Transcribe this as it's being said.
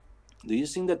Do you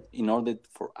think that in order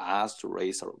for us to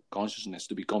raise our consciousness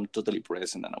to become totally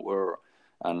present and aware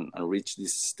and reach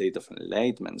this state of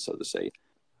enlightenment, so to say,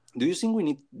 do you think we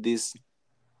need this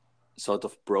sort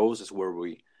of process where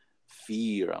we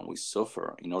fear and we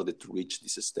suffer in order to reach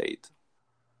this state?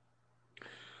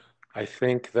 I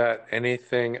think that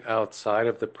anything outside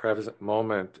of the present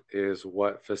moment is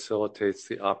what facilitates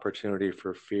the opportunity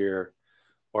for fear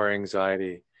or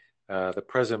anxiety. The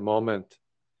present moment,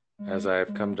 as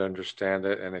I've come to understand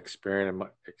it and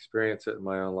experience it in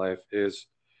my own life, is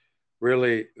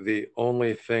really the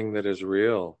only thing that is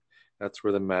real. That's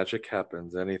where the magic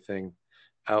happens. Anything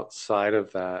outside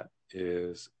of that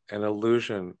is an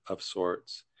illusion of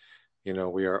sorts. You know,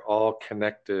 we are all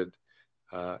connected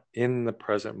in the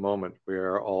present moment. We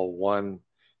are all one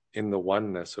in the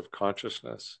oneness of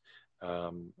consciousness.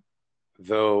 Um,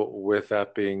 though, with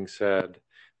that being said,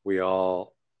 we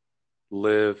all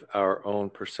live our own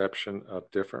perception of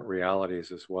different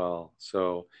realities as well.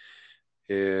 So,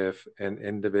 if an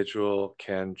individual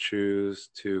can choose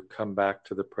to come back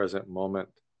to the present moment,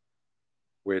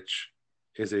 which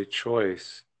is a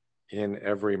choice in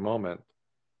every moment,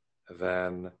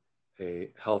 then a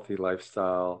healthy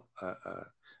lifestyle,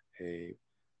 a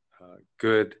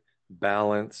good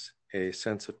balance, a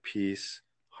sense of peace,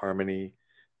 harmony,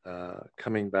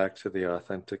 coming back to the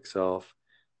authentic self.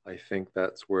 I think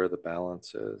that's where the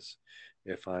balance is,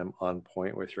 if I'm on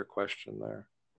point with your question there.